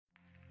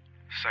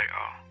Say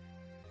all.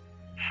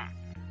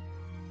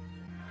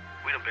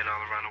 We done been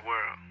all around the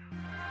world.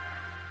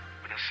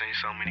 We done seen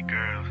so many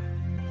girls,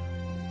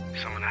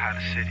 some of the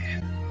hottest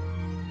cities.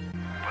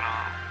 But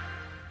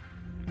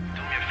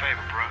do me a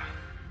favor, bruh.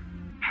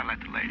 Holla at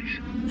the ladies.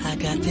 I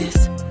got this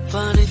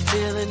funny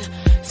feeling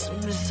as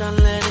soon as I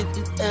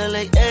landed in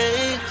LAX.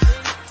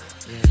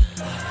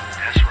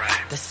 That's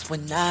right. That's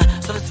when I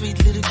saw the sweet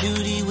little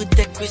cutie with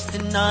that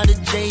Kristen or the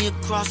J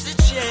across the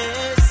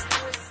chest.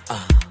 So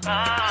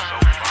fine.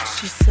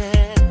 She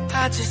said,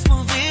 I just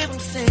moved here from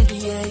San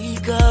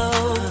Diego.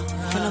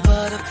 From a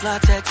butterfly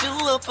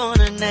tattoo up on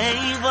her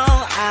navel.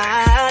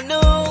 I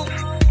know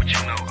What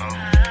you know,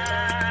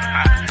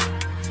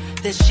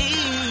 that she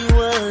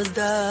was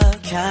the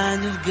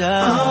kind of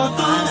girl. All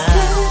those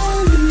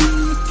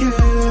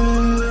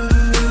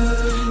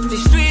girls, they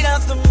straight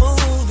out the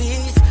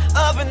movies,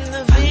 up in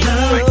the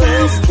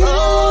videos.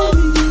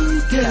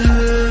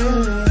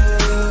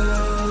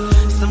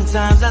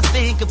 Sometimes I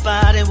think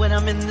about it when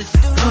I'm in the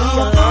studio.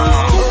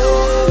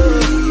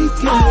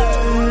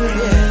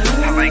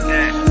 I like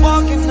that.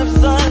 Walking up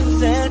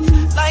sunsets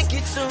like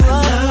it's a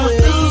runway.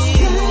 I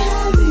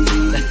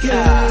like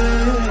that.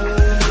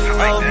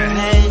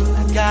 Hey, I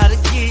gotta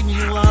give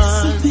you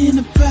one. something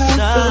about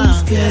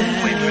those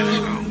girls. Wait, let's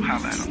go.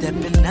 Holla at 'em.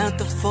 Stepping out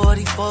the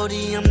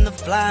 40-40, I'm the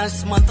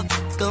flyest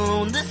motherfucker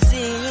on the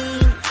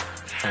scene.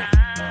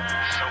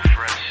 So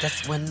fresh. That's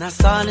when I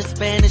saw the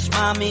Spanish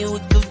mommy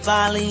with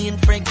Cavalli and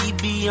Frankie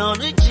B on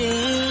the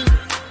jean.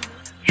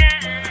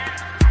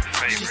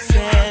 She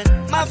said,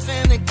 my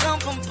family come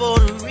from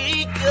Puerto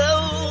Rico.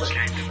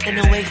 And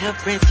the way her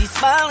friends keep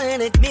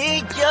smiling at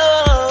me,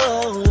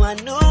 yo, I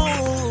knew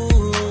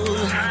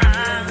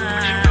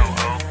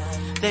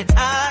that I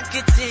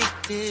could take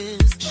this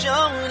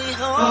shorty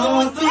home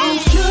with me.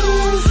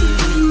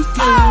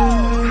 I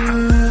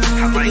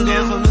We like can go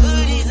that. from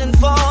hoodies and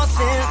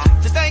forces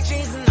to tight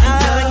jeans and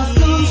high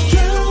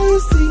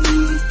heels.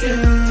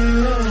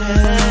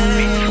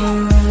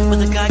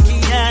 With a cocky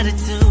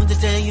attitude to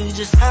tell you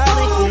just how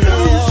they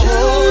feel.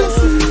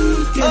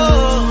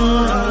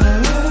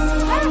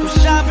 From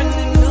shopping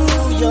in New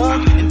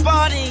York and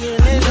partying in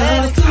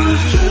Atlantic.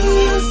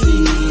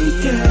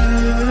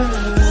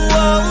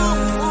 Whoa,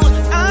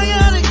 I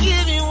gotta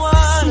give you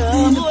one of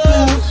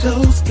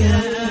Those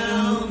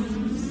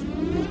girls.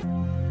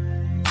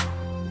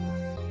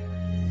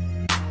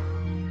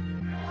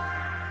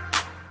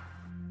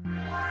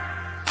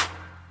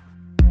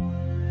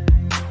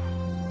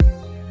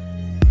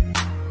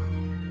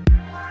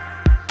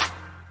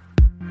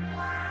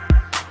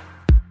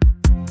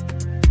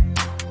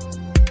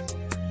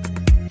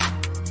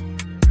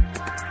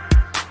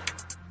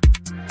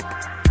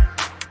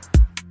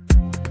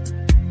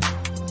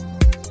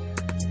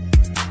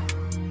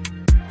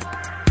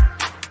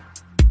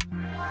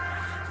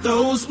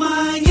 Those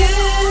Miami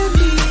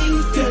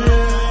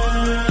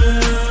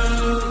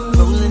girls,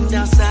 rolling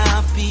down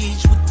South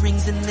Beach with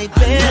rings in they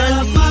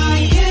belly.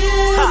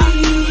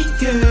 Miami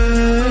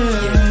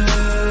girls,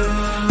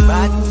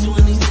 Riding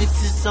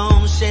 26s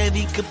on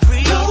Chevy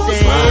Caprice.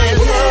 those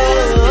Miami